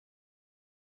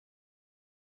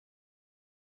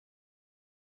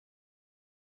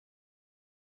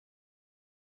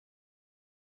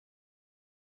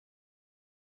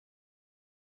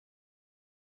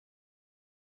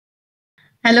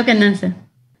Hello, Kannan sir.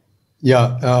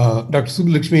 Yeah, Dr.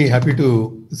 Subbulakshmi, happy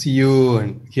to see you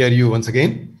and hear you once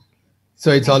again. So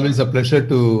it's always a pleasure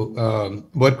to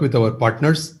work with our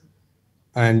partners.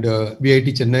 And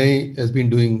VIT Chennai has been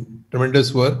doing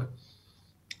tremendous work.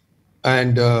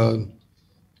 And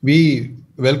we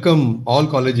welcome all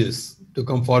colleges to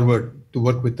come forward to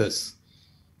work with us.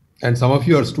 And some of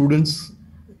your students,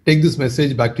 take this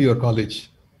message back to your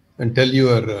college and tell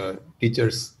your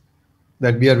teachers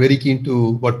that we are very keen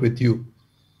to work with you.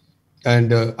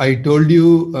 And I told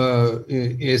you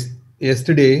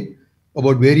yesterday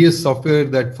about various software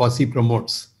that FOSSEE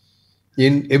promotes.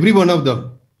 In every one of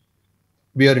them,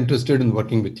 we are interested in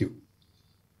working with you.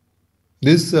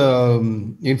 This,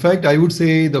 in fact, I would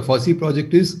say the FOSSEE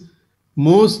project is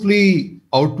mostly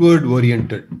outward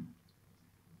oriented.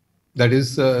 That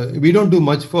is, we don't do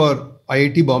much for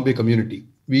IIT Bombay community.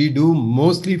 We do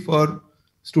mostly for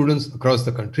students across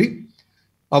the country.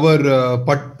 Our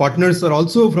partners are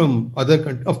also from other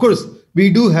countries. Of course, we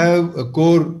do have a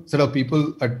core set of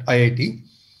people at IIT.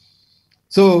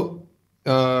 So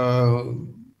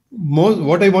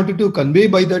what I wanted to convey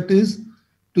by that is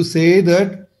to say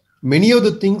that many of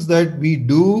the things that we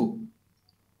do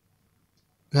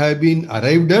have been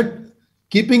arrived at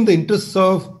keeping the interests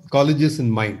of colleges in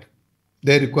mind,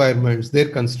 their requirements, their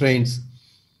constraints,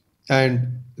 and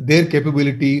their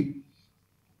capability.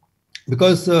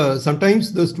 Because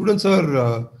sometimes the students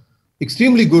are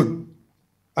extremely good,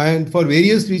 and for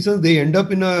various reasons they end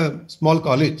up in a small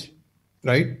college,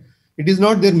 right? It is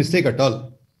not their mistake at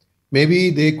all. Maybe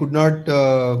they could not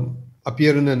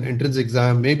appear in an entrance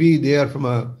exam. Maybe they are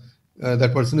from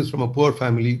that person is from a poor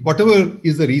family. Whatever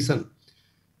is the reason,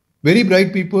 very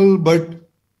bright people, but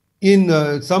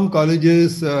in some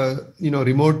colleges,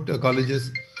 remote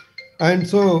colleges, and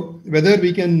so whether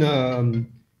we can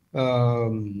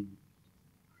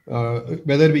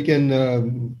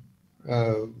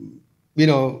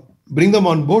bring them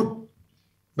on board,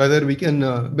 whether we can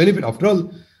benefit. After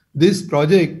all, this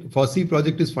project, FOSSEE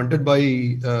project, is funded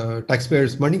by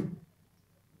taxpayers' money.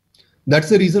 That's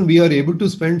the reason we are able to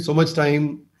spend so much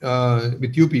time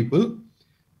with you people,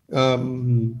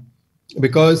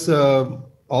 because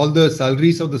all the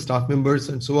salaries of the staff members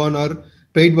and so on are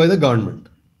paid by the government.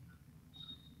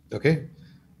 Okay,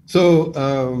 so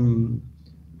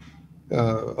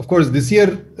of course, this year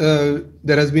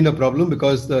there has been a problem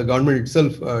because the government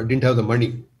itself didn't have the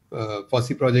money.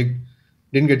 FOSSEE project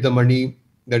didn't get the money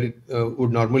that it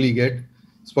would normally get.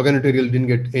 Spoken Tutorial didn't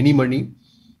get any money.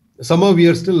 Somehow we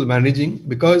are still managing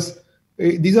because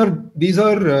these are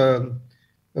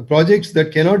projects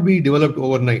that cannot be developed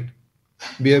overnight.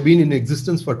 We have been in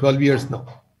existence for 12 years now.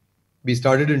 We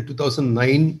started in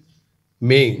 2009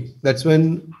 May. That's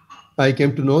when I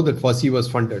came to know that FOSSEE was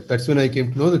funded. That's when I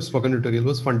came to know that Spoken Tutorial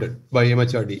was funded by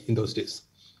MHRD in those days.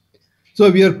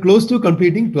 So we are close to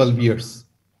completing 12 years.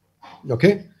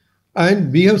 Okay,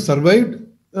 and we have survived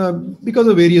because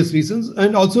of various reasons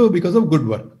and also because of good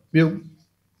work. We have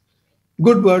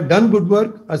done good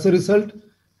work. As a result,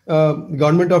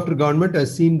 government after government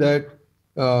has seen that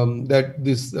that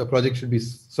this project should be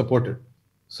supported.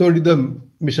 So did the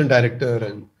mission director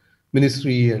and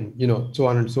ministry and so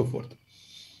on and so forth.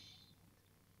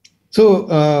 So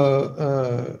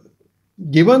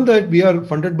given that we are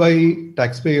funded by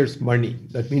taxpayers' money,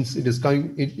 that means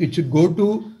it should go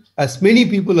to as many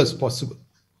people as possible.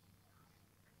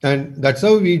 And that's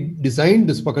how we designed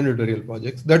the Spoken Tutorial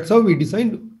projects. That's how we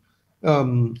designed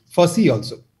FOSSEE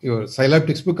also. Your Scilab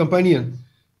textbook companion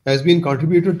has been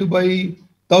contributed to by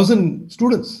 1,000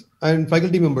 students and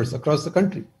faculty members across the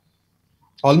country.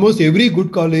 Almost every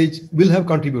good college will have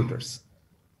contributors.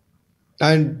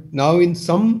 And now in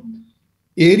some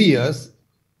areas,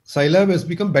 Scilab has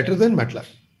become better than MATLAB.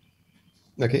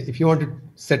 Okay, if you want to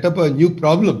set up a new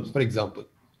problem, for example,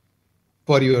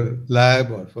 for your lab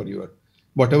or for your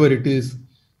whatever it is,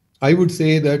 I would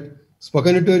say that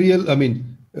Spoken Tutorial,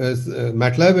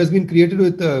 MATLAB has been created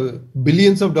with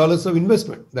billions of dollars of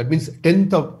investment. That means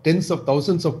tens of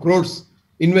thousands of crores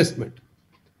investment.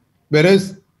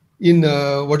 Whereas in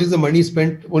what is the money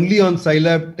spent only on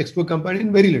Scilab textbook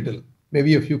companion? Very little,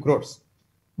 maybe a few crores.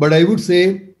 But I would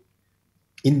say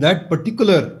in that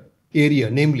particular area,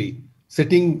 namely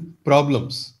setting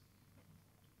problems,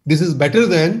 this is better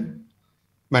than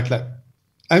MATLAB.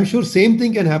 I'm sure same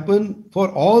thing can happen for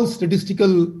all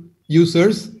statistical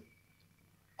users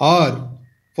or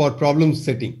for problem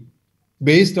setting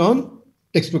based on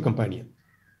textbook companion.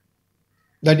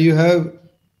 That you have,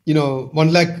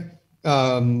 1 lakh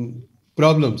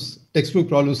problems, textbook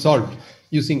problems solved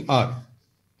using R.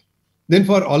 Then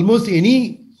for almost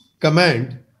any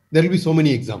command, there will be so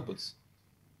many examples.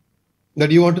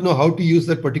 that you want to know how to use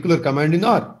that particular command in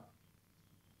R.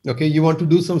 Okay, you want to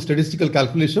do some statistical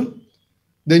calculation,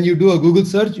 then you do a Google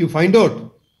search, you find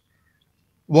out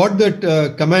what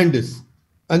that command is,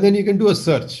 and then you can do a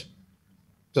search.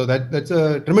 So that's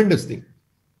a tremendous thing.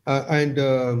 Did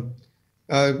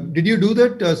you do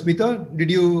that, Smita? Did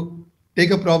you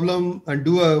take a problem and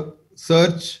do a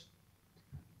search?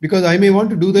 Because I may want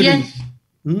to do that. Yes.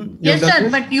 Yes, sir,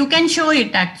 but you can show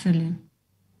it actually.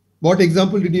 What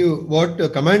example did you, what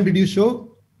command did you show?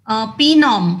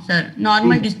 P-norm, sir,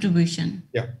 normal distribution.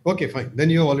 Yeah, okay, fine. Then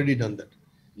you have already done that.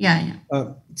 Yeah.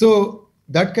 So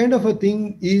that kind of a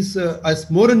thing is, as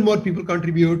more and more people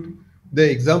contribute, the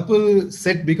example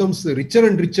set becomes richer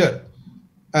and richer.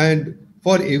 And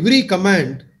for every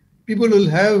command, people will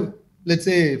have, let's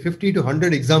say, 50 to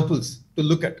 100 examples to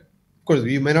look at. Of course,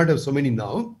 we may not have so many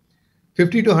now.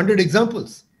 50 to 100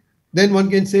 examples. Then one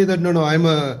can say that, no, I'm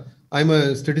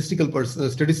a statistical person, a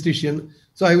statistician,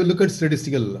 so I will look at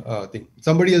statistical thing.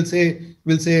 Somebody else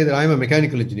will say that I'm a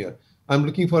mechanical engineer. I'm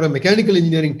looking for a mechanical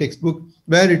engineering textbook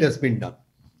where it has been done,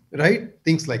 right?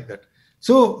 Things like that.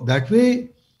 So that way,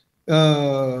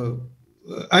 and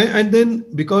then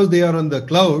because they are on the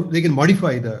cloud, they can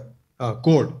modify the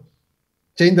code,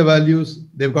 change the values.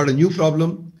 They've got a new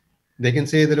problem. They can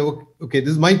say that, okay, this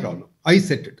is my problem. I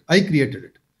set it, I created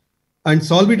it, and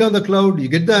solve it on the cloud. You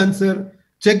get the answer,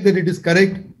 check that it is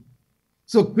correct.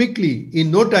 So quickly, in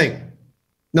no time.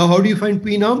 Now, how do you find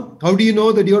p-norm? How do you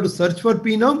know that you have to search for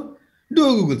p-norm? Do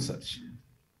a Google search.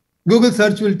 Google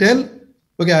search will tell,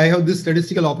 okay, I have this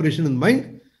statistical operation in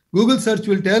mind. Google search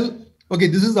will tell, okay,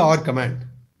 this is the R command.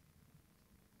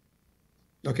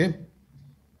 Okay.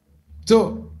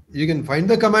 So you can find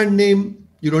the command name.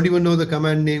 You don't even know the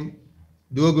command name.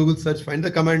 Do a Google search, find the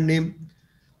command name.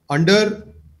 Under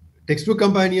textbook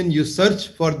companion, you search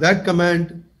for that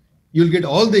command. You'll get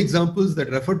all the examples that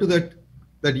refer to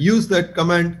that use that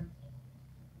command.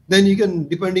 Then you can,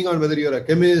 depending on whether you're a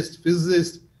chemist,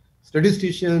 physicist,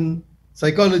 statistician,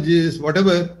 psychologist,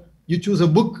 whatever, you choose a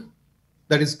book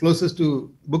that is closest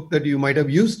to book that you might have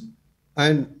used.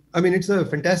 And I mean, it's a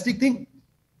fantastic thing.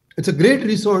 It's a great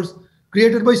resource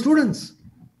created by students,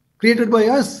 created by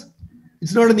us.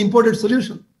 It's not an imported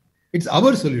solution. It's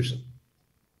our solution,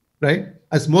 right?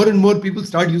 As more and more people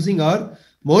start using R,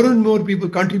 more and more people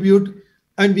contribute,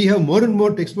 and we have more and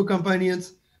more textbook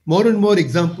companions, more and more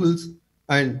examples.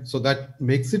 And so that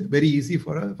makes it very easy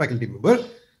for a faculty member.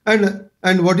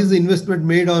 And what is the investment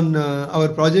made on our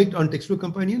project on textbook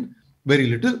companion? Very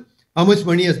little. How much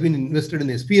money has been invested in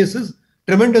SPSS?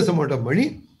 Tremendous amount of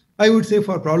money. I would say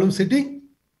for problem setting,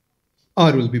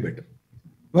 R will be better.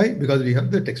 Why? Because we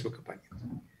have the textbook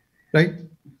companion, right?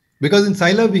 Because in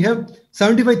Scilab, we have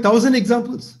 75,000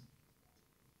 examples.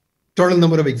 Total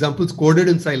number of examples coded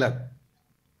in Scilab,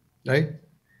 right?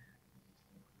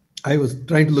 I was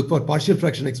trying to look for partial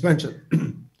fraction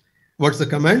expansion. What's the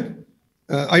command?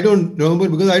 I don't remember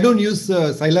because I don't use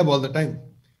Scilab all the time.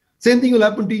 Same thing will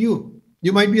happen to you.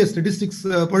 You might be a statistics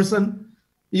person.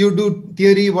 You do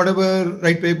theory, whatever,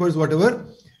 write papers, whatever.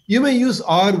 You may use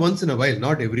R once in a while,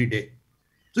 not every day.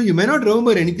 So you may not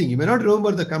remember anything. You may not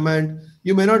remember the command.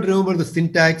 You may not remember the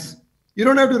syntax. You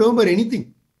don't have to remember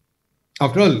anything.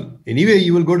 After all, anyway,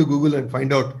 you will go to Google and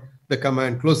find out the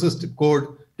command, closest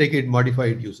code, take it, modify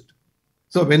it, use it.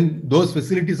 So when those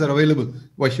facilities are available,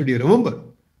 why should you remember?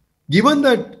 Given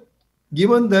that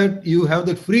you have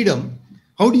that freedom,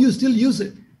 how do you still use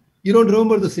it? You don't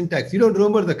remember the syntax. You don't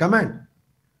remember the command.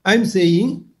 I'm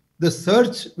saying the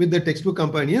search with the textbook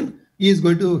companion is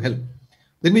going to help.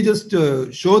 Let me just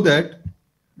show that,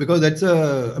 because it's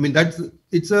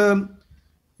a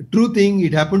true thing.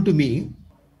 It happened to me.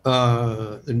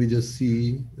 Let me just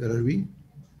see, where are we?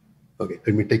 Okay,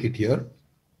 let me take it here.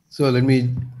 So let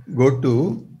me go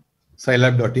to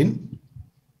scilab.in.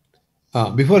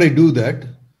 Before I do that,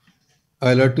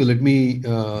 I'll have to let me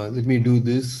do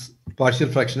this partial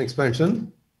fraction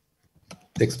expansion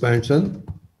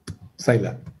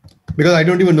Scilab, because I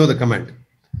don't even know the command.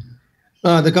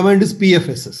 The command is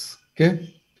PFSS.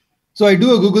 Okay, so I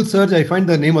do a Google search. I find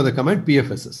the name of the command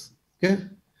PFSS. Okay,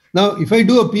 now if I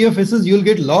do a PFSS, you'll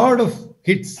get a lot of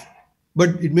hits, but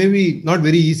it may be not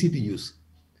very easy to use.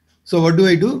 So what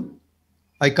do?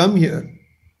 I come here.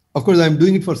 Of course, I'm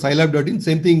doing it for scilab.in.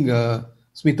 Same thing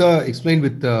Smita explained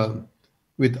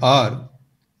with R.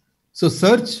 So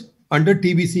search under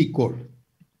TBC code,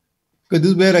 because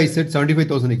this is where I said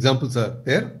 75,000 examples are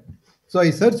there. So I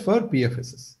search for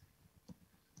PFSS.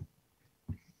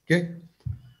 Okay,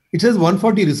 it says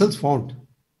 140 results found.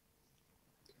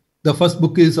 The first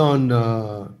book is on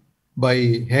by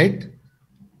head.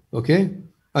 Okay,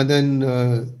 and then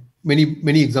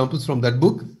many examples from that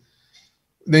book.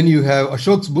 Then you have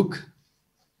Ashok's book.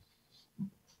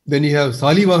 Then you have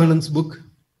Sali Vahanan's book.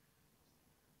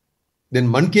 Then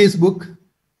Manke's book.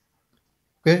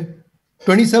 Okay.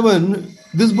 27,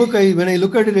 this book, when I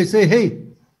look at it, I say, hey,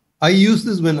 I used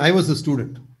this when I was a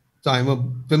student. So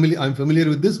I'm familiar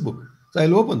with this book. So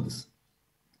I'll open this.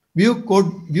 View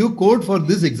code for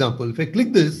this example. If I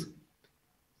click this,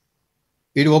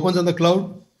 it opens on the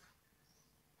cloud.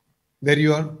 There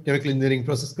you are, chemical engineering,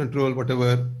 process control,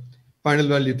 whatever, final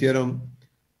value theorem,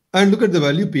 and look at the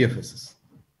value PFSs.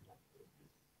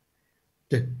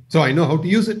 Okay, so I know how to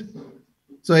use it.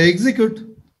 So I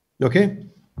execute, okay.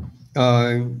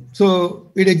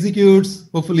 So it executes,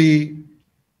 hopefully,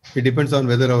 it depends on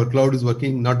whether our cloud is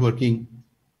working, not working.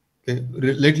 Okay,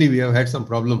 lately we have had some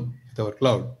problem with our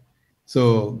cloud.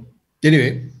 So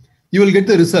anyway, you will get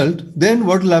the result. Then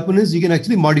what will happen is you can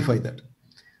actually modify that.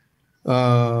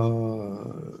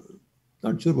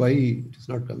 Not sure why it is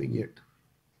not coming yet.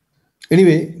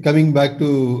 Anyway, coming back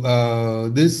to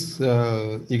this,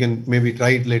 you can maybe try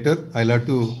it later. I'll have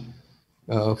to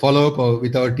follow up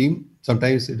with our team.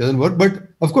 Sometimes it doesn't work, but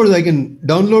of course I can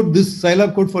download this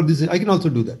Scilab code for this. I can also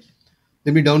do that.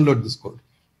 Let me download this code.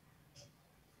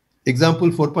 Example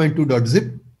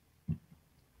 4.2.zip.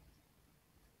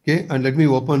 Okay, and let me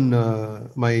open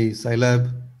my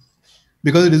Scilab.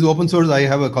 Because it is open source, I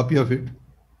have a copy of it.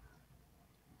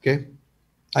 Okay,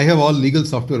 I have all legal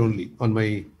software only on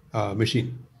my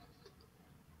machine.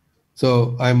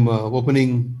 So I'm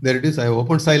opening, there it is. I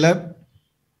opened Scilab,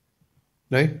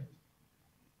 right?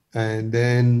 And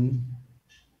then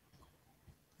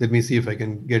let me see if I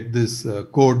can get this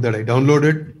code that I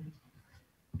downloaded.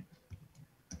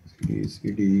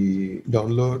 CD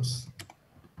downloads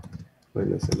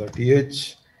minus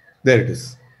LRTH. There it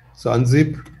is. So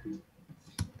unzip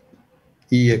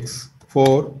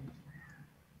ex4.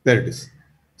 There it is.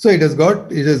 So it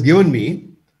has given me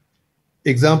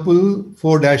example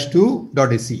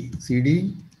 4-2.se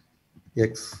cd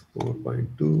x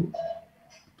 4.2.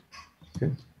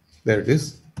 Okay, there it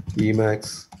is.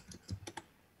 Emacs.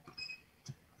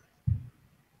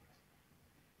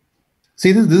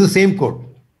 See this is the same code.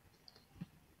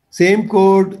 Same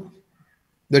code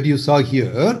that you saw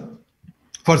here.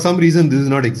 For some reason, this is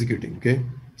not executing. Okay,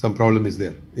 some problem is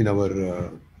there in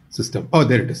our system. Oh,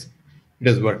 there it is. It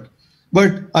has worked.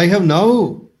 But I have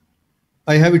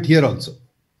it here also.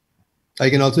 I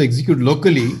can also execute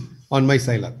locally on my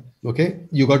Scilab. Okay,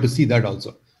 you got to see that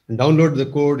also. And download the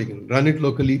code, you can run it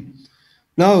locally.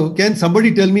 Now, can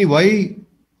somebody tell me why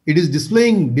it is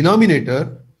displaying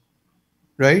denominator,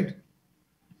 right?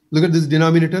 Look at this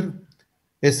denominator,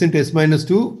 s into s minus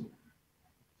 2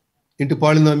 into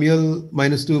polynomial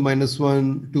minus 2 minus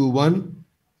 1 to 1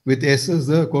 with s as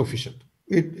the coefficient.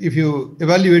 If you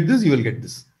evaluate this, you will get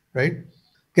this, right?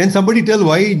 Can somebody tell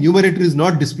why numerator is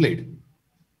not displayed?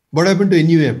 What happened to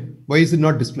NUM? Why is it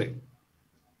not displayed?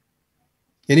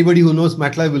 Anybody who knows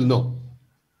MATLAB will know,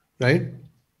 right?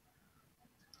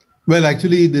 Well,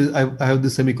 actually, I have the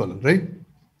semicolon, right?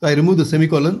 So I remove the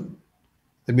semicolon.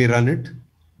 Let me run it.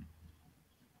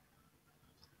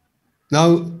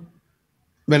 Now,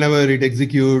 whenever it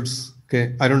executes,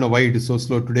 okay, I don't know why it is so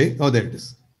slow today. Oh, there it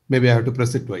is. Maybe I have to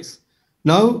press it twice.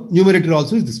 Now, numerator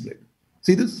also is displayed.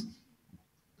 See this?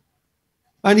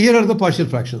 And here are the partial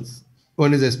fractions.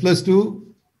 One is s plus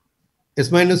 2,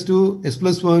 s minus 2, s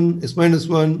plus 1, s minus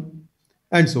 1,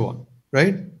 and so on,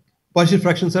 right? Partial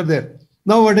fractions are there.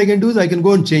 Now what I can do is I can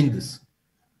go and change this.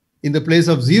 In the place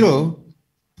of 0,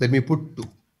 let me put 2,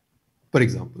 for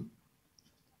example.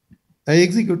 I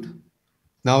execute.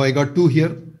 Now I got 2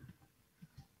 here.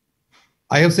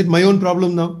 I have set my own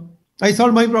problem now. I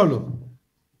solved my problem.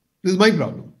 This is my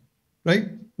problem, right?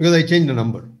 Because I changed the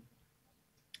number.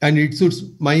 And it suits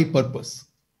my purpose.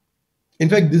 In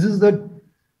fact, this is the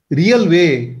real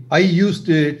way I used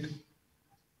it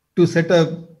to set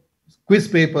a quiz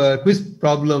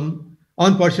problem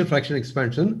on partial fraction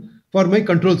expansion for my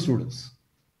control students.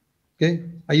 Okay,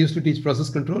 I used to teach process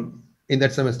control in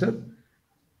that semester,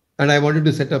 and I wanted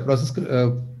to set a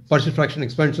partial fraction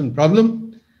expansion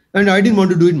problem, and I didn't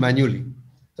want to do it manually.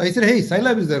 So I said, hey,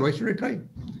 Scilab is there, why should I try?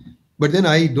 But then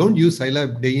I don't use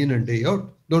Scilab day in and day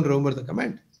out, don't remember the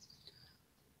command.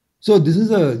 So this is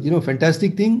a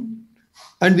fantastic thing,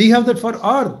 and we have that for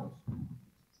R.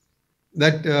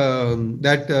 That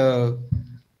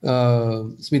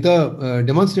Smita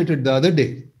demonstrated the other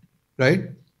day,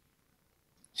 right?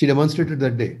 She demonstrated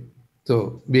that day.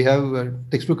 So we have a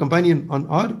textbook companion on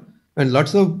R and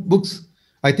lots of books.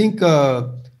 I think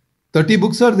 30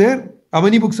 books are there. How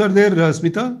many books are there,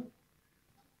 Smita?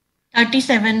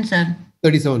 37, sir.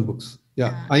 37 books.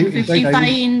 Yeah. 55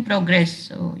 in progress.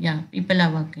 So yeah, people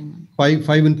are working on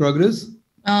five in progress.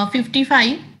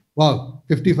 55. Wow,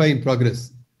 55 in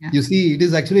progress. Yeah. You see, it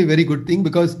is actually a very good thing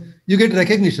because you get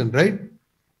recognition, right?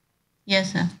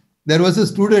 Yes, sir. There was a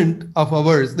student of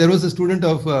ours, there was a student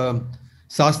of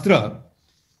Sastra,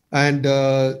 and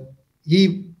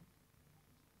he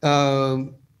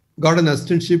got an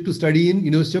assistantship to study in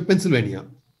University of Pennsylvania.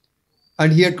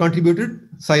 And he had contributed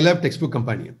Scilab textbook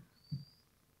companion,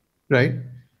 right?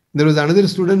 There was another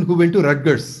student who went to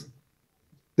Rutgers.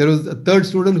 There was a third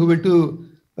student who went to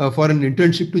for an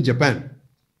internship to Japan.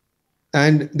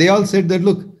 And they all said that,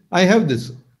 look, I have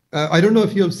this. I don't know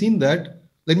if you have seen that.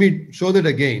 Let me show that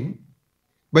again.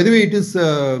 By the way, it is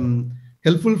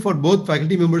helpful for both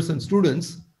faculty members and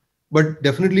students, but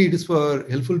definitely it is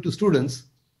helpful to students.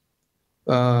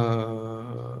 Let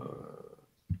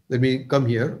me come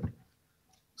here.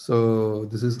 So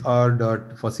this is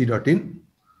r.fossee.in.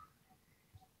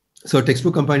 So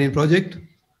textbook companion project.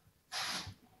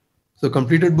 So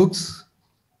completed books.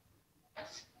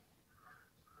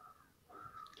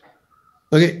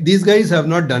 Okay, these guys have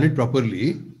not done it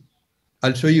properly.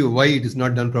 I'll show you why it is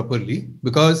not done properly,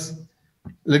 because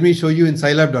let me show you in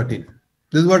scilab.in.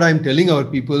 This is what I'm telling our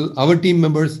people. Our team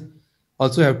members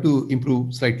also have to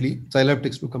improve slightly. Scilab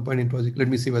textbook companion project. Let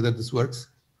me see whether this works.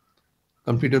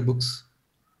 Completed books.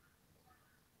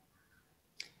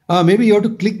 Maybe you have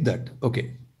to click that.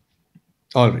 Okay.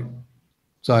 All right.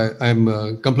 So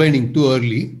I'm complaining too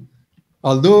early.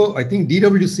 Although I think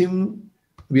DWSIM,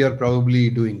 we are probably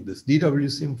doing this.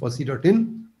 DWSIM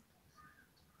FOSSEE.in.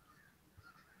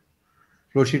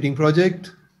 Flow sheeting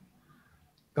project.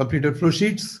 Completed flow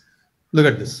sheets. Look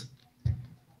at this.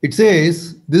 It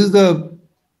says, this is the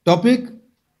topic.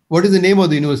 What is the name of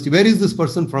the university? Where is this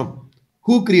person from?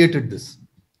 Who created this?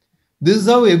 This is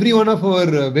how every one of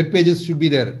our web pages should be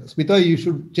there. Smita, you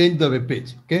should change the web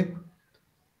page. Okay.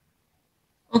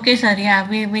 Okay, sir. Yeah,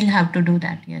 we will have to do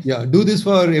that. Yes. Yeah, do this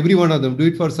for every one of them. Do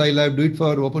it for Scilab, do it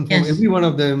for OpenFOAM. Yes. Every one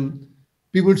of them,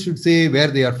 people should say where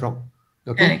they are from.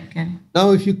 Okay. Correct, correct.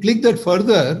 Now, if you click that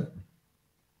further,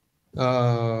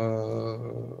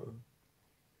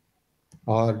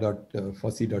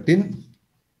 r.fossee.in,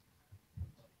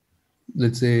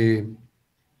 let's say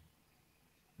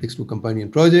textbook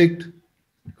companion project,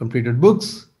 completed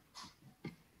books.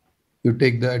 You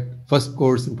take that first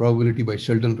course in probability by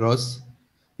Sheldon Ross.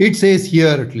 It says here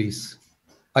at least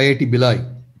IIT Bhilai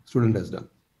student has done.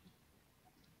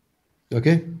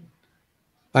 Okay.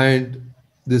 And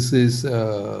this is, you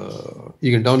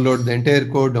can download the entire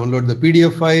code, download the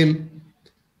PDF file.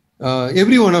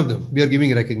 Every one of them, we are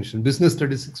giving recognition. Business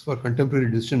statistics for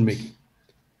contemporary decision making.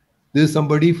 This is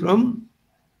somebody from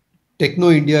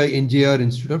Techno India NGR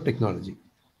Institute of Technology.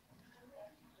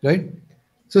 Right?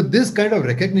 So this kind of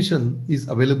recognition is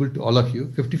available to all of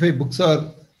you. 55 books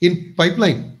are in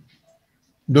pipeline.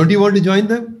 Don't you want to join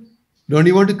them? Don't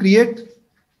you want to create?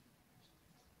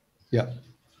 Yeah.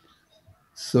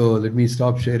 So let me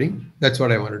stop sharing. That's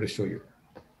what I wanted to show you.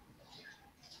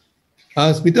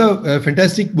 Smita,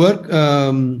 fantastic work.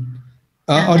 Are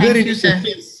there any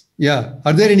questions? Yeah.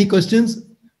 Are there any questions?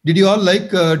 Did you all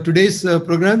like today's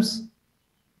programs?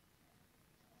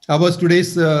 How was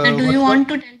today's? Do you want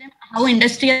to tell them how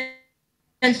industry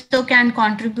also can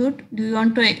contribute? Do you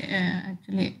want to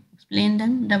actually explain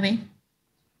them the way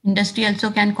industry also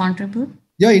can contribute?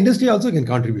 Yeah, industry also can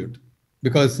contribute,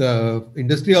 because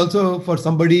industry also, for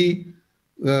somebody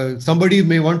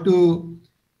may want to.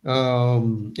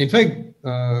 In fact,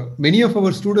 many of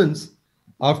our students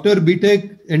after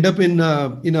BTech end up in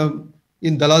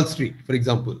Dalal Street, for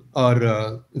example,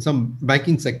 or in some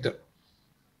banking sector.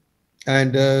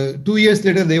 And 2 years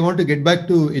later, they want to get back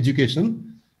to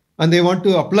education and they want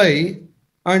to apply.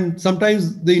 And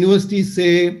sometimes the universities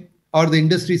say, or the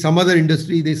industry, some other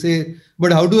industry, they say,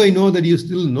 but how do I know that you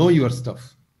still know your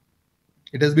stuff?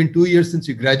 It has been 2 years since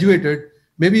you graduated.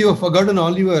 Maybe you have forgotten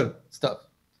all your stuff.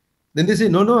 Then they say,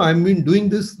 no, I've been doing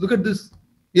this. Look at this.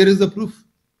 Here is the proof.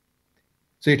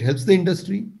 So it helps the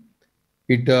industry.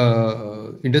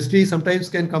 Industry sometimes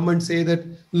can come and say that,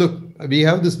 look, we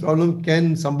have this problem.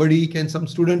 Can some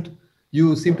student,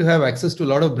 you seem to have access to a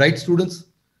lot of bright students.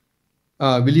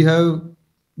 Will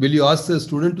you ask the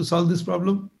student to solve this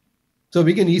problem? So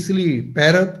we can easily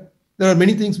pair up. There are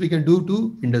many things we can do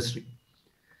to industry.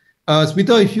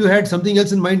 Smita, if you had something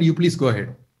else in mind, you please go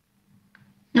ahead.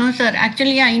 No, sir.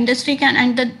 Actually, yeah, industry can,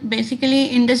 and basically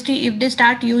industry, if they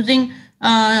start using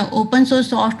open source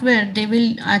software, they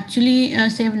will actually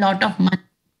save a lot of money.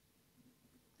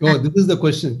 Oh, this is the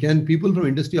question. Can people from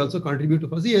industry also contribute to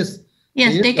FOSSEE? Yes.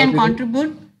 Yes, they can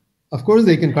contribute. Of course,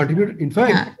 they can contribute. In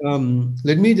fact,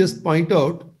 let me just point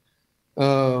out,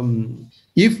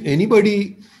 If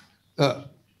anybody,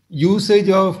 usage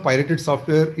of pirated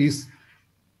software is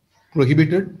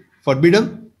prohibited,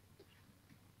 forbidden.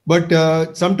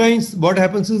 But sometimes what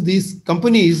happens is these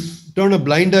companies turn a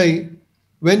blind eye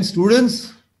when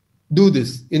students do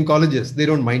this in colleges. They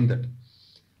don't mind that.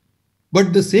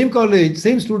 But the same college,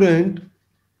 same student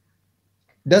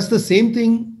does the same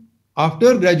thing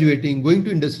after graduating, going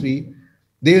to industry,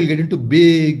 they will get into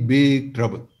big, big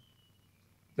trouble,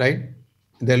 right?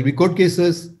 There'll be court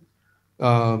cases,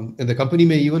 and the company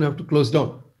may even have to close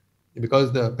down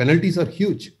because the penalties are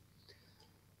huge.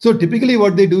 So typically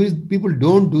what they do is people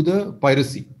don't do the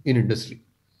piracy in industry.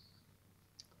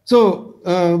 So,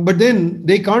 but then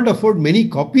they can't afford many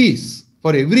copies.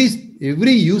 For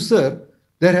every user,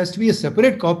 there has to be a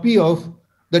separate copy of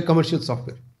that commercial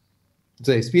software.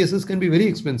 So SPSS can be very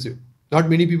expensive. Not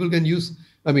many people can use,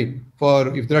 I mean,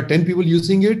 for if there are 10 people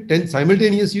using it, 10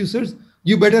 simultaneous users,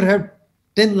 you better have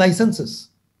 10 licenses.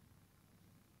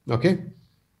 Okay.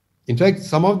 In fact,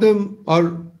 some of them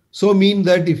are so mean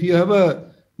that if you have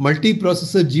a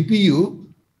multi-processor GPU,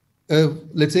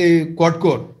 let's say quad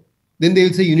core, then they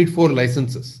will say you need 4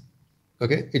 licenses.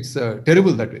 Okay, it's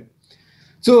terrible that way.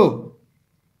 So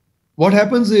what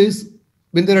happens is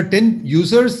when there are 10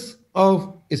 users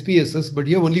of SPSS, but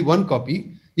you have only one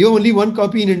copy, you have only one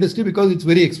copy in industry because it's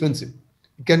very expensive.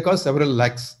 It can cost several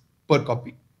lakhs per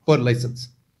copy, per license.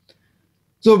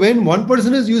 So when one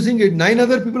person is using it, 9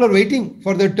 other people are waiting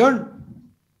for their turn.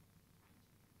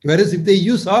 Whereas if they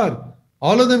use R,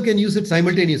 all of them can use it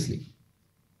simultaneously,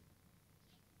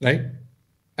 right?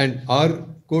 And R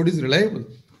code is reliable.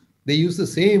 They use the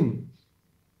same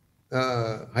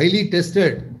highly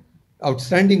tested,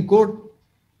 outstanding code.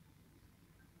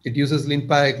 It uses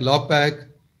linpack, logpack,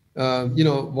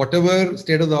 whatever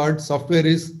state-of-the-art software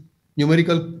is,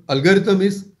 numerical algorithm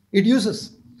is, it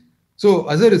uses. So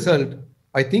as a result,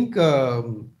 I think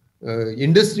for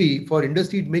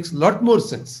industry, it makes a lot more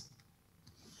sense.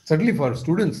 Certainly for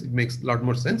students, it makes a lot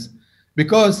more sense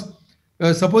because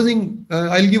supposing,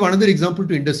 I'll give another example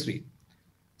to industry.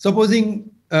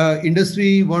 Supposing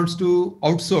industry wants to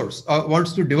outsource,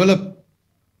 wants to develop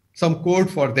some code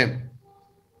for them.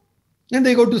 Then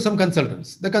they go to some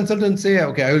consultants. The consultants say,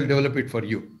 okay, I will develop it for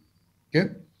you.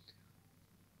 Okay.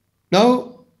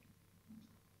 Now,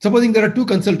 supposing there are 2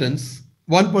 consultants,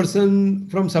 one person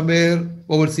from somewhere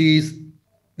overseas,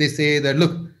 they say that,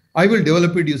 look, I will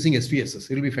develop it using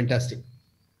SPSS. It will be fantastic.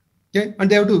 Okay.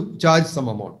 And they have to charge some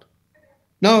amount.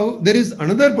 Now, there is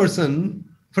another person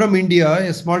from India,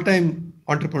 a small-time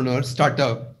entrepreneur,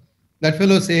 startup. That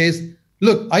fellow says,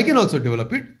 look, I can also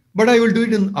develop it, but I will do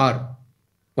it in R.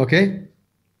 Okay.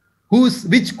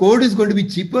 Which code is going to be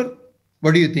cheaper?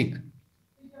 What do you think?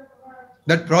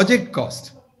 That project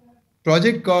cost,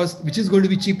 which is going to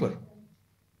be cheaper.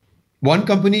 One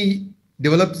company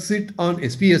develops it on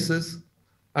SPSS,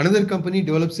 another company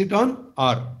develops it on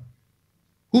R.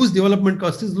 Whose development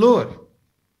cost is lower?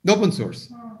 The open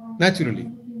source, naturally,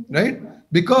 right?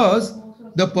 Because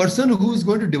the person who is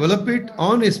going to develop it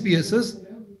on SPSS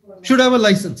should have a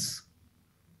license.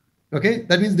 Okay,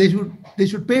 that means they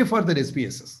should pay for that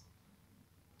SPSS.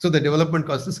 So the development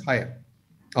cost is higher.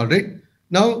 All right.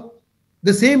 Now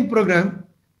the same program,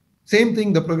 same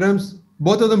thing. The programs,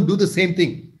 both of them do the same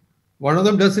thing. One of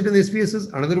them does it in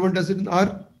SPSS, another one does it in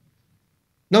R.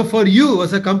 Now for you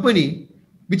as a company,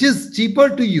 which is cheaper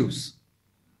to use?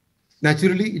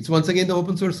 Naturally, it's once again the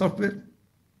open source software.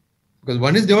 Because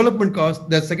one is development cost,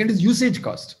 the second is usage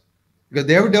cost. Because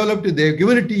they have developed it, they have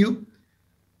given it to you.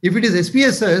 If it is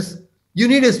SPSS, you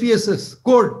need SPSS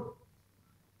code.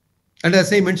 And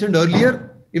as I mentioned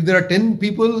earlier, if there are 10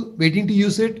 people waiting to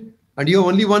use it and you have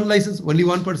only one license, only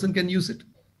one person can use it.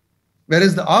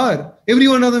 Whereas the R, every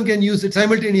one of them can use it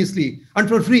simultaneously and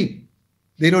for free.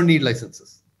 They don't need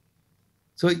licenses.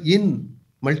 So in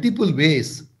multiple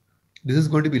ways, this is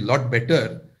going to be a lot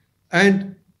better.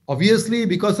 And obviously,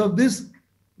 because of this,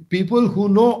 people who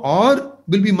know R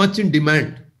will be much in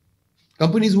demand.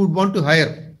 Companies would want to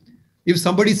hire. If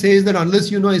somebody says that unless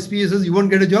you know SPSS, you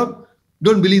won't get a job,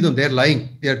 don't believe them. They're lying.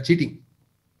 They are cheating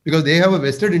because they have a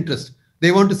vested interest.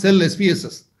 They want to sell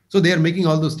SPSS. So they are making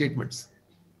all those statements,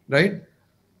 right?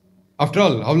 After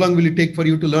all, how long will it take for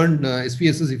you to learn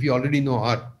SPSS if you already know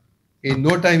R? In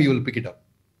no time, you will pick it up,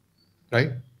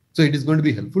 right? So it is going to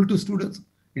be helpful to students.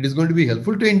 It is going to be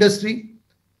helpful to industry.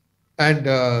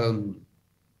 And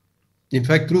in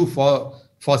fact, through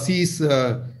FOSSEE's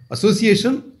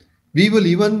association, we will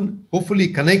even hopefully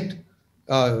connect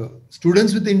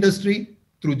students with the industry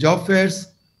through job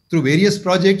fairs, through various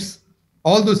projects.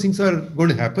 All those things are going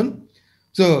to happen.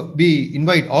 So we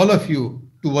invite all of you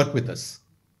to work with us.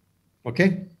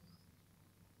 Okay.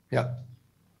 Yeah.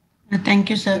 Thank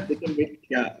you, sir. Little bit,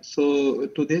 yeah. So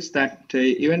to this, that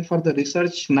even for the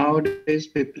research nowadays,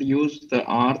 people use the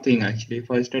R thing actually.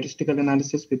 For statistical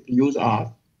analysis, people use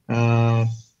R. Uh,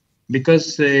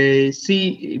 because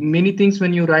see many things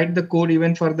when you write the code,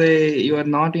 even for the you are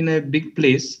not in a big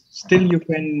place, still you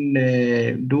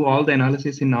can do all the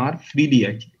analysis in R freely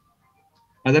actually.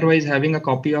 Otherwise, having a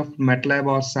copy of MATLAB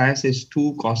or SAS is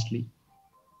too costly.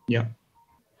 Yeah.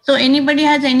 So anybody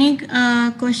has any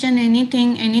question,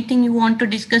 anything you want to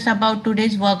discuss about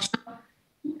today's workshop?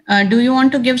 Do you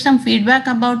want to give some feedback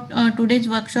about today's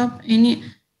workshop? Any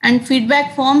and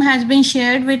feedback form has been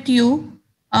shared with you.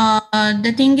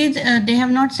 The thing is, they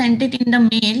have not sent it in the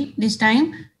mail this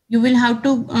time. You will have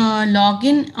to log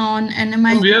in on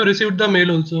NMI. We have received the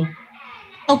mail also.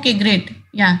 Okay, great.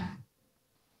 Yeah.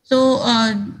 So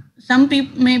some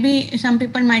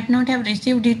people might not have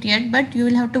received it yet, but you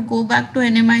will have to go back to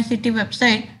NMICT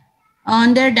website.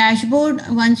 On their dashboard,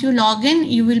 once you log in,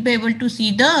 you will be able to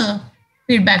see the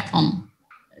feedback form.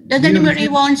 Does anybody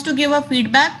wants to give a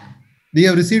feedback? We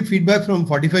have received feedback from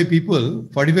 45 people.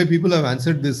 45 people have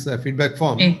answered this feedback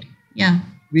form. Great. Yeah.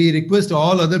 We request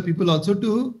all other people also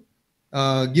to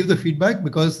give the feedback,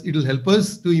 because it will help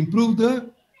us to improve the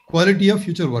quality of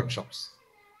future workshops.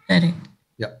 Correct.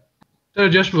 Yeah. So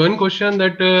just one question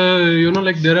that,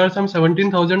 like there are some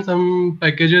 17,000 some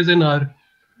packages in R.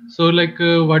 So like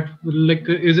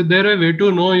is it there a way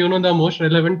to know, the most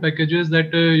relevant packages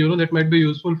that, that might be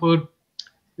useful for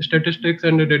statistics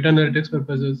and data analytics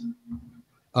purposes?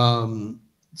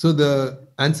 So the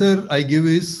answer I give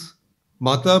is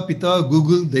Mata Pita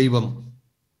Google Deivam.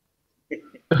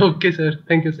 Okay, sir.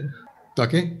 Thank you, sir.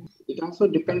 Okay. It also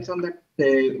depends on that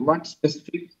what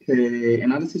specific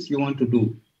analysis you want to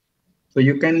do. So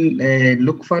you can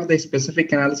look for the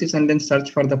specific analysis and then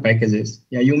search for the packages.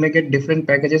 Yeah, you may get different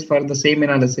packages for the same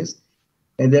analysis.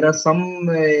 There are some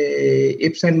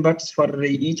ifs and buts for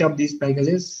each of these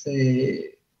packages,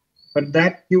 but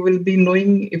that you will be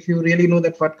knowing if you really know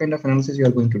that what kind of analysis you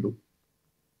are going to do.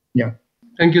 Yeah.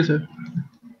 Thank you, sir.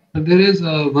 There is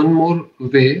one more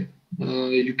way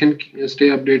you can stay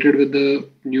updated with the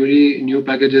new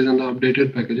packages and the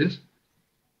updated packages.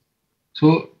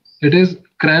 So it is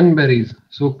Cranberries.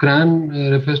 So CRAN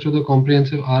refers to the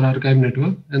Comprehensive R Archive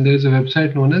Network, and there is a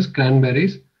website known as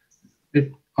Cranberries.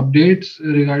 It updates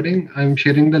regarding, I'm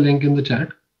sharing the link in the chat.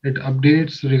 It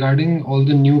updates regarding all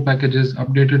the new packages,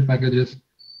 updated packages,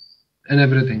 and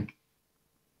everything.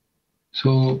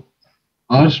 So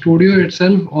RStudio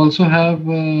itself also have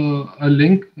a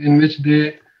link in which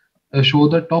they show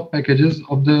the top packages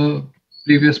of the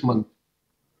previous month.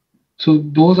 So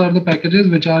those are the packages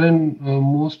which are in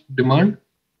most demand.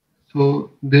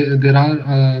 So there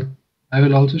are, I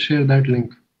will also share that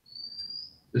link.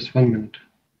 Just 1 minute.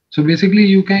 So basically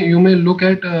you may look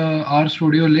at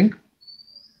RStudio link,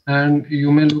 and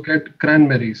you may look at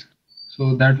Cranberries.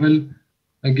 So that will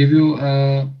give you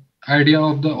an idea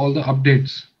of all the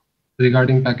updates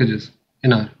regarding packages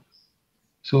in R.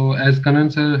 So as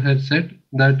Kanan sir had said,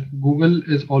 that Google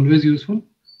is always useful,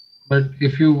 but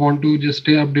if you want to just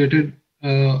stay updated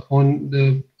on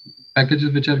the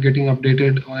packages which are getting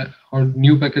updated or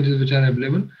new packages which are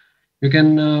available, you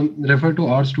can refer to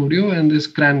RStudio and this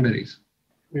Cranberries.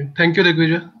 Thank you,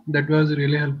 Digvija. That was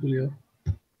really helpful here.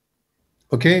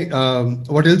 Okay.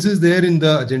 What else is there in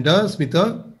the agenda,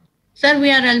 Smita? Sir,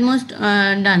 we are almost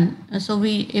done. So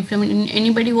if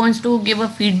anybody wants to give a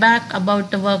feedback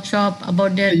about the workshop,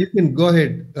 about their... You can go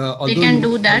ahead. They can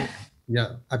do that.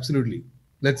 Yeah, absolutely.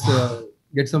 Let's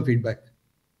get some feedback.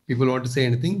 People want to say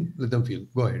anything, let them feel.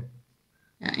 Go ahead.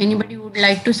 Anybody would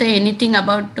like to say anything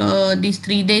about these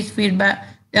 3 days feedback,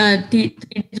 3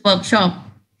 days workshop?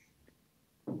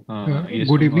 Yes,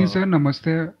 good evening, sir.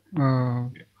 Namaste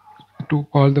to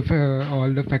all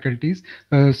the faculties.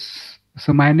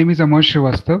 So my name is Amar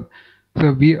Srivastav.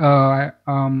 So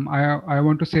I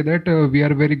want to say that we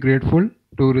are very grateful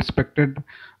to respected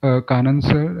Kanan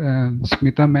sir,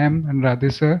 Smita ma'am, and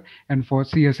Radhe sir, and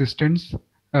FOSSEE assistants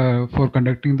for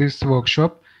conducting this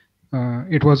workshop.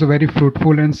 It was a very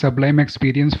fruitful and sublime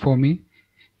experience for me,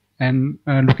 and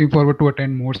looking forward to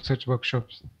attend more such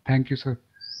workshops. Thank you, sir.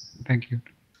 Thank you.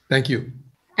 Thank you.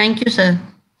 Thank you, sir.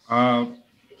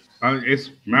 Yes,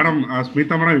 Madam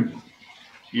Smita Madam.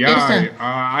 Yeah, yes,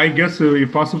 I guess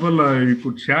if possible, you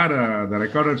could share the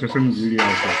recorded session video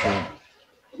also.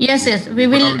 Yes, we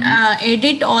will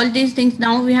edit all these things.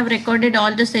 Now we have recorded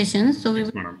all the sessions, so we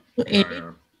will edit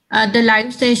the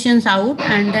live sessions out,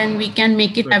 and then we can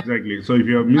make it exactly. So if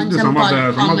you have missed some of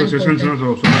the sessions,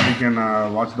 so that we can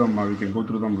watch them, we can go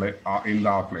through them in the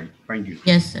offline. Thank you.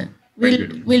 Yes, sir.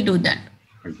 We'll do that.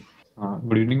 Thank you.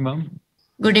 Good evening, ma'am.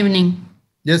 Good evening.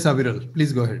 Yes, Aviral,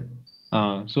 please go ahead.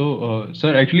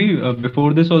 Sir, actually,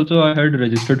 before this also, I had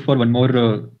registered for one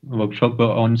more workshop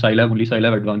on Scilab, only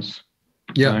Scilab Advanced.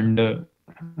 Yeah.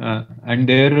 And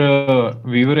there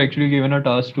we were actually given a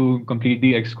task to complete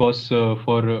the XCOS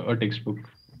for a textbook.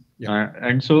 Yeah.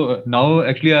 And so now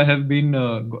actually I have been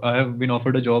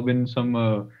offered a job in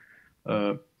some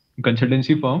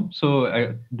consultancy firm.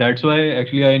 So that's why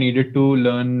actually I needed to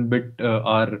learn bit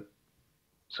R.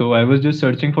 So I was just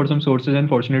searching for some sources, and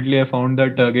fortunately I found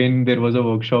that again there was a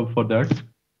workshop for that.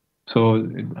 So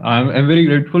I'm very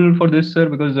grateful for this, sir,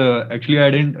 because actually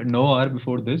I didn't know R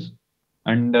before this.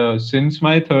 And since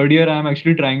my third year, I'm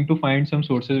actually trying to find some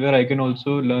sources where I can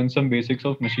also learn some basics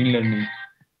of machine learning.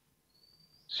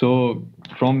 So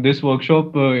from this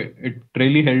workshop, it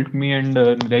really helped me, and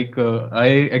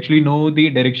I actually know the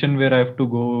direction where I have to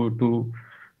go to,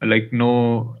 like,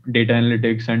 know data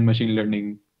analytics and machine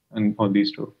learning and all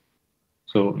these two.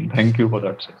 So thank you for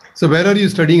that, sir. So where are you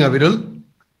studying, Aviral?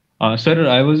 Sir,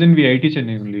 I was in VIT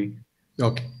Chennai only.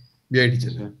 Okay, VIT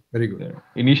Chennai. Very good.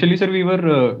 Initially, sir, we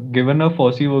were given a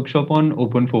FOSSEE workshop on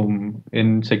OpenFOAM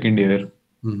in second year.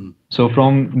 Mm-hmm. So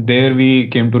from there, we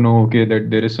came to know, okay, that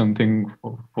there is something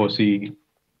FOSSEE.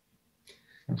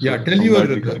 Yeah, tell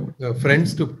your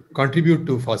friends to contribute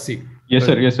to FOSSEE. Yes,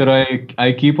 sir. Yes, sir.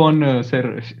 I keep on,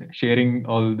 sir, sharing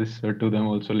all this to them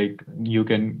also. Like, you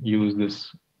can use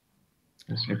this.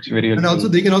 It's very helpful. And also,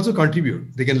 they can also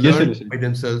contribute. They can learn yes, sir. by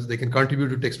themselves. They can contribute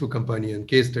to textbook companion,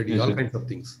 case study, all kinds of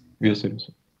things. Yes, sir. Yes,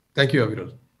 sir. Thank you,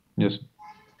 Aviral. Yes.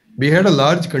 We had a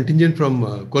large contingent from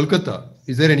Kolkata.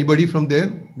 Is there anybody from there?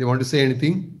 They want to say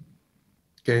anything?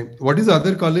 Okay. What is the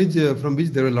other college from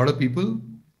which there were a lot of people?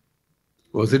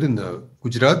 Was it in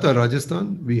Gujarat or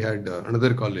Rajasthan? We had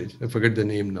another college. I forget the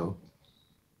name now.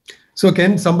 So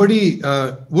can somebody,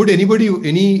 would anybody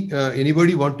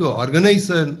want to organize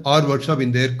an R workshop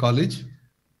in their college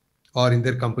or in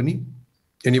their company?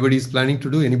 Anybody is planning to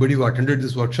do? Anybody who attended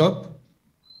this workshop?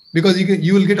 Because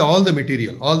you will get all the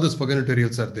material, all the spoken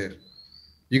tutorials are there.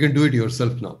 You can do it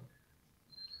yourself now.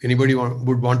 Anybody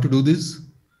would want to do this?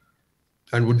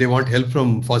 And would they want help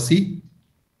from FOSSEE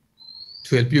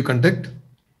to help you conduct?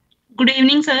 Good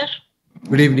evening, sir.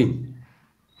 Good evening.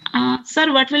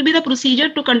 Sir, what will be the procedure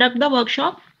to conduct the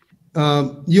workshop?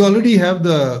 You already have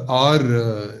the R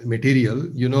material.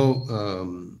 You know,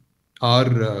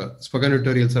 R spoken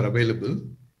tutorials are available.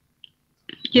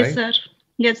 Yes, right? sir.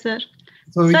 Yes, sir.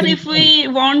 So sir, if we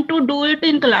want to do it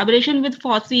in collaboration with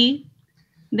FOSSEE,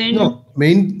 then... No,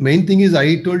 main thing is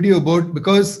I told you about,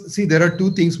 because see, there are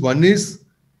two things. One is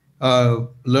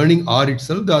learning R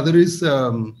itself. The other is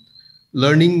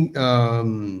learning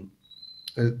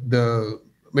the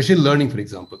machine learning, for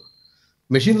example.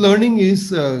 Machine learning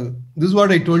is, this is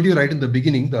what I told you right in the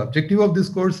beginning. The objective of this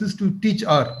course is to teach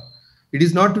R. It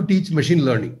is not to teach machine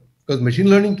learning, because machine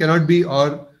learning cannot be,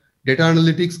 or data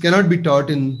analytics cannot be taught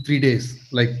in 3 days,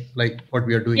 like what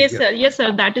we are doing. Yes, here. sir. Yes,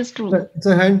 sir. That is true. It's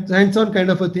a hands-on kind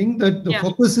of a thing, that the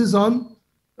focus is on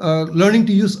learning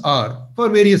to use R for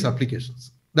various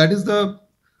applications. That is the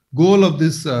goal of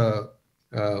this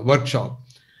workshop.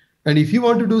 And if you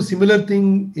want to do similar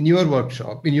thing in your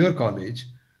workshop, in your college,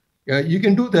 you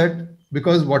can do that,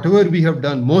 because whatever we have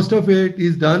done, most of it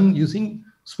is done using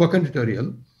spoken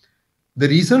tutorial. The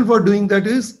reason for doing that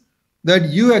is that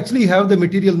you actually have the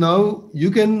material now. You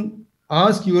can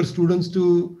ask your students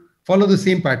to follow the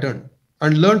same pattern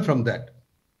and learn from that.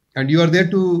 And you are there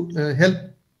to help.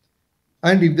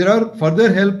 And if there are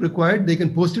further help required, they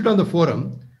can post it on the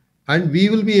forum, and we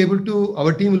will be able to,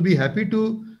 our team will be happy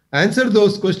to answer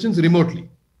those questions remotely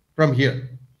from here.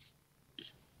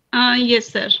 Yes,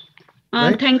 sir.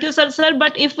 Right? Thank you, sir.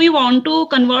 But if we want to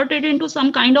convert it into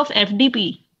some kind of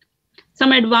FDP,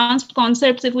 some advanced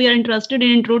concepts, if we are interested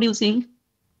in introducing,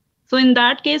 so in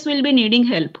that case, we'll be needing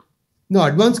help. No,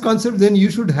 advanced concepts, then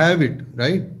you should have it,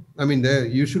 right? I mean,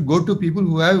 you should go to people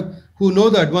who know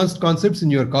the advanced concepts in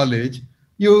your college.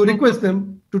 You request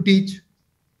them to teach.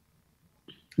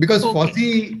 Because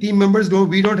FOSSEE team members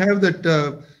we don't have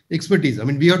that expertise. I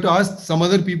mean, we have to ask some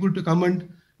other people to come and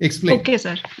explain. Okay,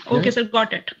 sir. Okay, sir.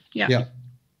 Got it. Yeah.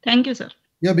 Thank you, sir.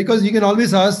 Yeah, because you can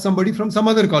always ask somebody from some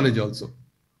other college also.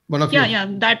 Yeah,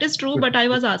 that is true. But I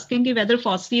was asking whether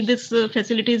FOSSEE, this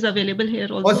facility is available here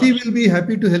also. FOSSEE will be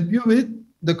happy to help you with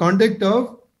the conduct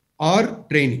of our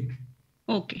training.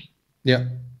 Okay. Yeah.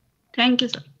 Thank you,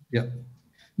 sir. Yeah.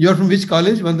 You are from which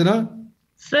college, Vandana?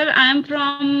 Sir, I am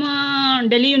from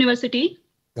Delhi University.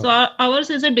 So ours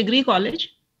is a degree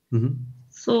college. Mm-hmm.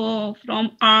 So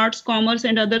from arts, commerce,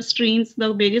 and other streams,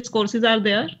 the various courses are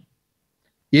there.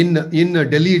 In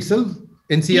Delhi itself?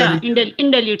 NCR? Yeah,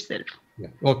 in Delhi itself. Yeah.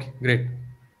 Okay, great.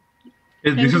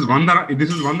 Yes, this is Vandana.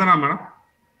 This is Vandana, madam.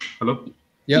 Hello.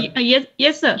 Yeah.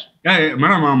 Yes, sir. Yeah,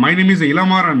 madam. My name is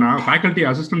Ilamaran, faculty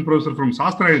assistant professor from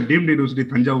Shastra Deemed University,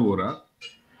 Thanjavur.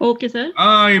 Okay, sir.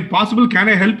 If possible, can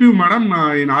I help you, madam,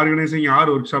 in organizing our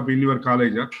workshop in your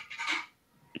college?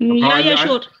 Yeah,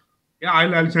 sure. Yeah,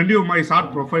 I'll send you my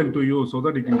short profile to you so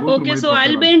that you can go through my Okay, so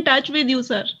profile I'll be in touch with you,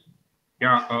 sir.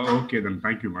 Yeah. Okay, then.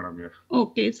 Thank you, madam. Yeah.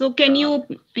 Okay, so can you?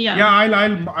 Yeah.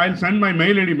 Yeah, I'll send my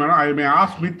mail ID, madam. I may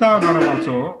ask Smita, madam,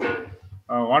 also.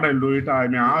 What I'll do it, I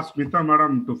may ask Smita,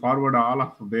 madam, to forward all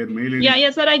of their mail ID. Yeah,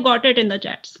 yes, sir. I got it in the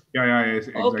chats. Yeah, yes,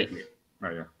 exactly. Okay.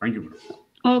 Yeah. Thank you, madam.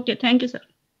 Okay, thank you, sir.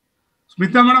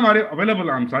 Smita, madam, are you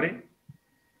available? I'm sorry.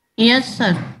 Yes,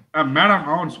 sir. Madam,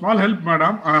 on small help,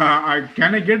 madam.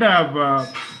 Can I get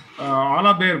all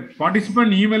of their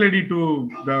participant email ID to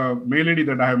the mail ID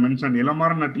that I have mentioned,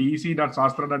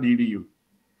 elamaran@ec.shastra.edu,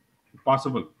 if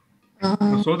possible,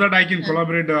 so that I can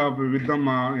collaborate with them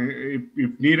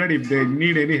if needed, if they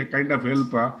need any kind of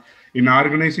help in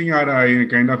organizing or in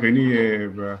kind of any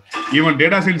even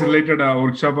data science related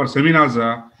workshop or seminars.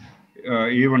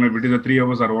 Even if it is a 3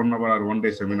 hours or 1 hour or 1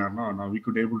 day seminar, now we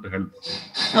could able to help.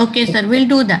 Okay, sir. We'll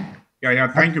do that. Yeah.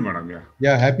 Thank you, madam.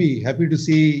 Yeah. Happy to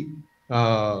see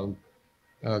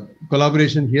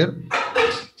collaboration here.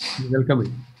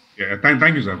 Welcome. Yeah.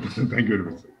 Thank you, sir. Thank you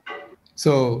very much.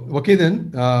 So, okay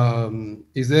then.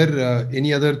 Is there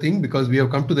any other thing? Because we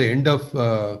have come to the end of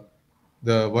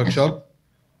the workshop.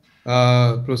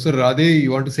 Professor Radhe, you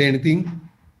want to say anything?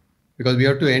 Because we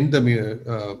have to end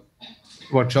the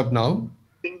workshop now.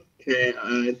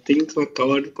 Things were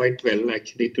covered quite well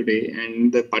actually today,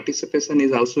 and the participation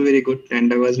is also very good,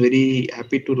 and I was very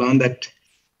happy to learn that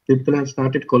people have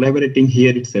started collaborating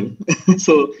here itself.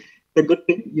 So the good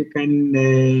thing, you can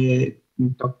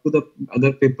talk to the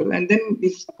other people, and then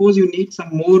if suppose you need some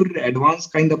more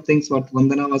advanced kind of things, what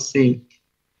Vandana was saying,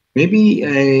 maybe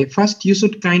first you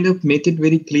should kind of make it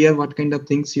very clear what kind of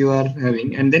things you are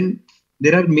having, and then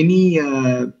there are many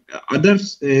other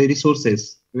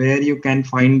resources where you can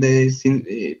find the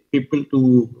people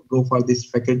to go for this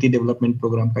faculty development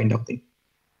program kind of thing.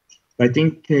 I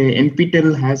think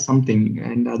NPTEL has something,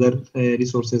 and other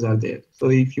resources are there. So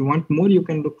if you want more, you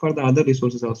can look for the other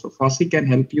resources also. FOSSEE can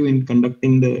help you in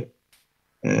conducting the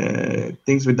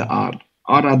things with the R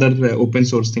or other open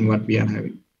source thing what we are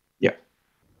having. Yeah,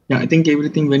 I think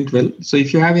everything went well. So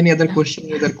if you have any other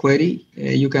question, other query,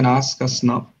 you can ask us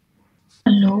now.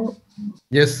 Hello.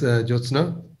 Yes,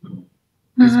 Jyotsna.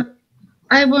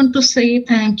 I want to say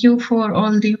thank you for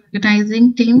all the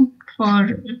organizing team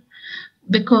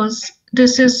because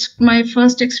this is my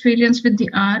first experience with the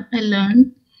R. I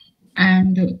learned,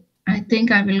 and I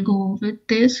think I will go with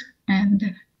this,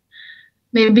 and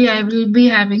maybe I will be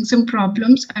having some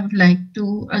problems. I would like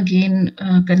to again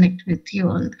connect with you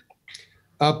all.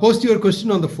 Post your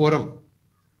question on the forum.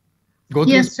 Go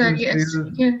through. Yes, sir. Yes.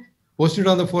 Yeah. Post it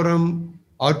on the forum.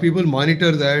 Our people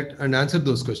monitor that and answer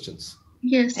those questions.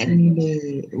 Yes. And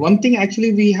one thing,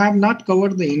 actually, we have not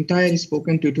covered the entire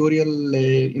spoken tutorial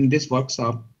in this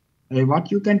workshop.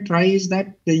 What you can try is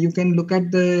that you can look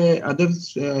at the other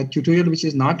tutorial which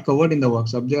is not covered in the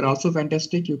workshop. They are also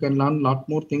fantastic. You can learn a lot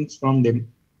more things from them,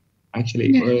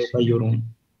 actually, by your own.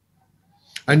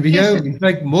 And we have, in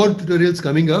fact, more tutorials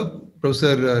coming up.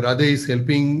 Professor Radhe is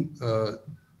helping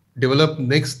develop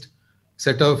next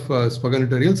set of spoken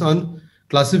tutorials on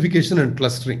classification and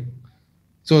clustering.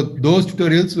 So those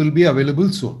tutorials will be available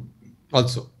soon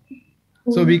also.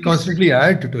 So we constantly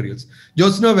add tutorials.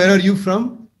 Jyotsna, where are you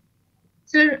from?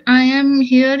 Sir, I am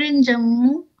here in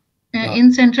Jammu,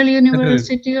 in Central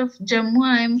University of Jammu.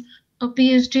 I am a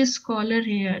PhD scholar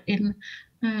here in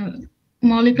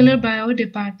molecular bio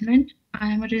department.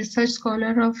 I am a research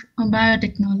scholar of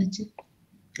biotechnology.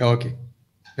 Okay.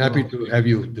 Happy to have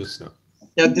you, Jyotsna.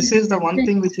 Yeah, this is the one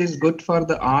thing which is good for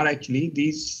the R actually.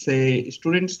 These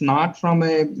students not from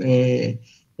a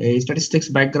statistics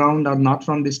background or not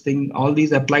from this thing, all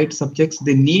these applied subjects,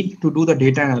 they need to do the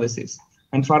data analysis.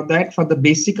 And for that, for the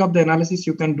basic of the analysis,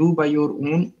 you can do by your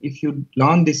own if you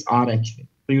learn this R actually.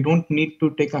 So you don't need to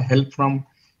take a help from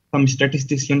some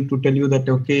statistician to tell you that,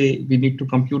 okay, we need to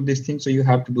compute this thing, so you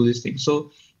have to do this thing.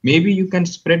 So maybe you can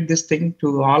spread this thing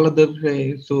to all other,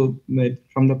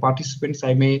 from the participants,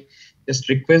 I may just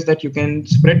request that you can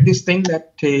spread this thing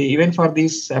that even for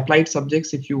these applied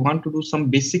subjects, if you want to do some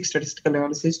basic statistical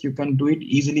analysis, you can do it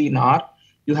easily in R.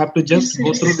 You have to just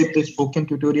go through with the spoken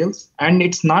tutorials, and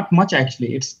it's not much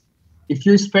actually. It's if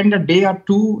you spend a day or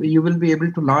two, you will be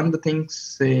able to learn the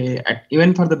things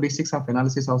even for the basics of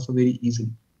analysis also very easily.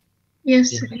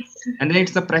 Yes. Yeah. And then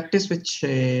it's the practice which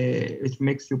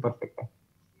makes you perfect.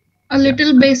 A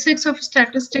little basics of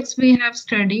statistics we have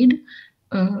studied,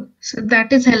 So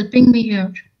that is helping me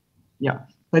here. Yeah,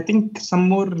 I think some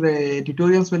more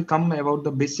tutorials will come about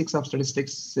the basics of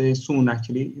statistics soon,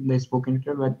 actually, in the spoken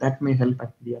tutorial, but that may help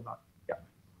actually a lot. Yeah.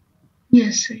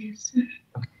 Yes, sir. Yes,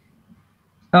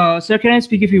 sir. Sir, can I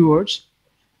speak a few words?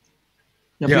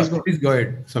 Yeah, please go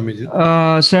ahead,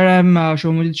 Samijit. Sir, I'm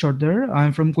Shomajit Chordar.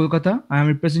 I'm from Kolkata. I'm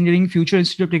representing Future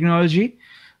Institute of Technology.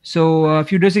 So a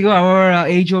few days ago, our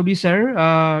HOD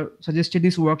sir suggested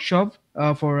this workshop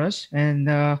for us, and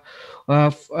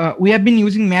we have been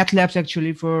using Math Labs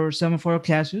actually for some of our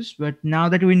classes. But now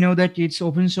that we know that it's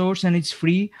open source and it's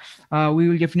free, we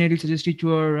will definitely suggest it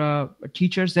to our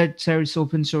teachers that sir, it's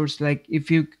open source. Like if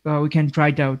you we can try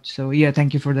it out. So yeah,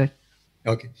 thank you for that.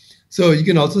 Okay, so you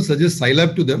can also suggest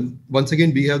Scilab to them. Once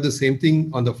again, we have the same thing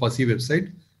on the FOSSEE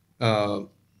website.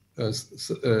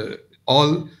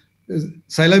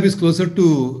 Scilab is closer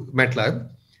to MATLAB,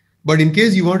 but in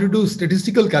case you want to do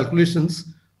statistical calculations,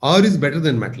 R is better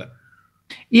than MATLAB.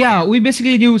 Yeah, we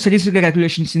basically do statistical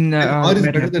calculations in R is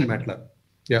MATLAB. better than MATLAB.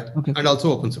 Yeah, okay. And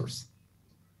also open source.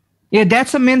 Yeah,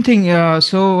 that's the main thing.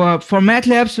 For Math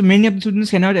Labs, many of the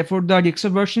students cannot afford the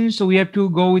desktop version, so we have to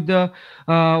go with the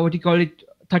what you call it,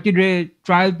 30-day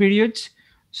trial periods.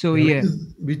 So yeah,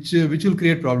 which will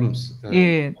create problems.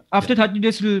 Yeah, after 30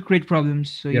 days will create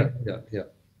problems. So yeah.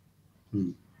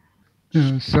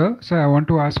 Sir, I want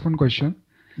to ask one question.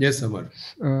 Yes, Amar.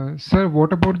 Sir,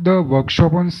 what about the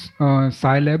workshop on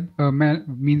Scilab?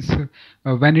 Means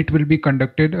when it will be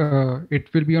conducted? It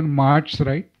will be on March,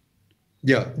 right?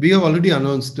 Yeah, we have already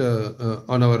announced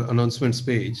on our announcements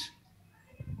page.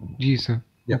 Yes, sir.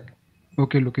 Yeah.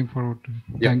 Okay, looking forward to it.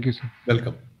 Yeah. Thank you, sir.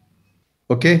 Welcome.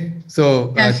 Okay,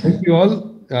 so thank you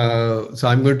all. So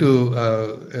I'm going to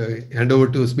hand over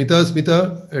to Smita.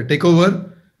 Smita, take over.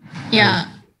 Yeah,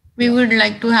 we would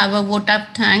like to have a vote of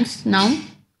thanks now.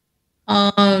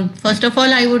 First of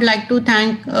all, I would like to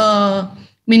thank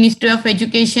Ministry of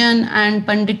Education and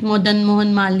Pandit Madan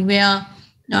Mohan Malviya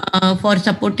for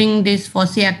supporting this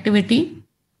FOSSEE activity.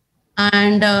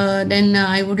 And then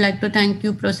I would like to thank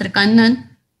you, Professor Kannan,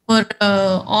 for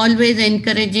always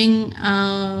encouraging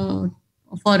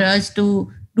for us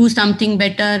to do something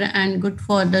better and good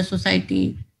for the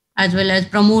society, as well as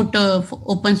promote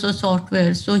open source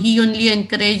software. So he only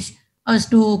encouraged us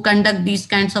to conduct these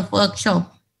kinds of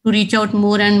workshops to reach out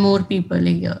more and more people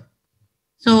here.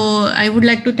 So I would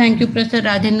like to thank you, Professor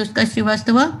Radhenushka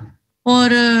Srivastava, for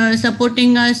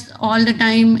supporting us all the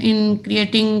time in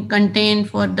creating content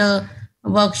for the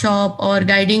workshop or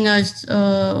guiding us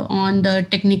on the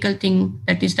technical thing,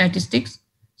 that is statistics.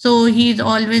 So he is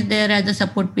always there as a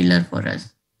support pillar for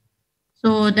us.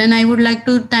 So then I would like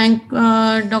to thank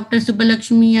Dr.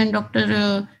 Subbalakshmi and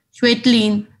Dr.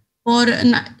 Shwetlin for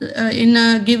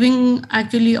giving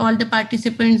actually all the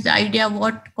participants the idea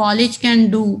what college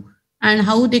can do and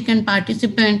how they can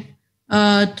participate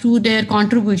through their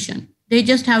contribution. They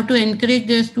just have to encourage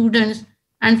their students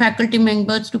and faculty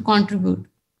members to contribute.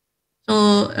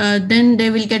 So then they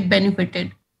will get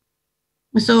benefited.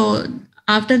 So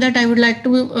after that, I would like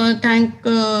to thank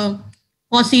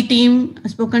FOSSEE team,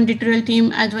 spoken tutorial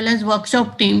team, as well as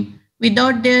workshop team.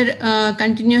 Without their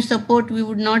continuous support, we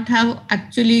would not have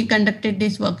actually conducted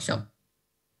this workshop.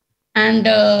 And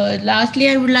lastly,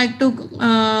 I would like to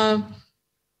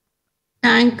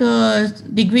thank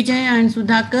Digvijay and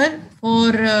Sudhakar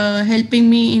for helping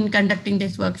me in conducting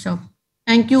this workshop.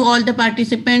 Thank you all the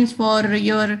participants for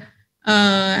your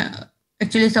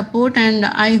actually support, and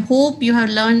I hope you have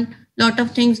learned a lot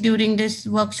of things during this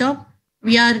workshop.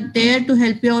 We are there to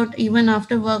help you out even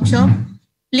after workshop.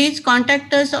 Please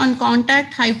contact us on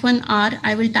contact-r.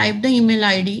 I will type the email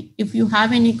ID if you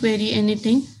have any query,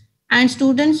 anything. And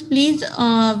students, please,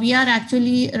 we are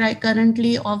actually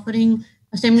currently offering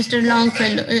a semester-long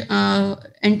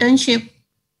internship.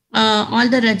 All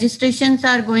the registrations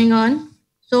are going on.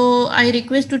 So I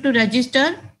request you to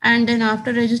register, and then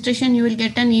after registration, you will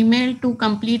get an email to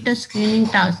complete a screening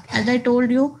task. As I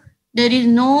told you, there is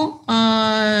no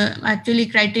actually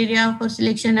criteria for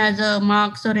selection as a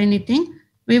marks or anything.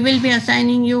 We will be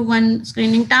assigning you one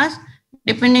screening task.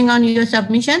 Depending on your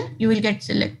submission, you will get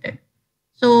selected.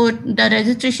 So the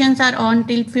registrations are on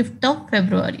till 5th of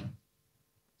February.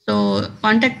 So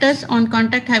contact us on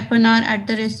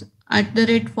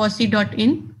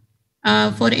contact-r@fossee.in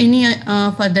for any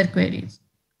further queries.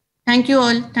 Thank you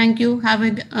all. Thank you. Have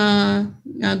a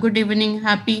good evening.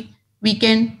 Happy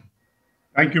weekend.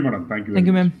 Thank you, madam. Thank you. Thank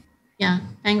you, ma'am. Yeah.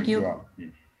 Thank you.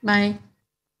 Bye.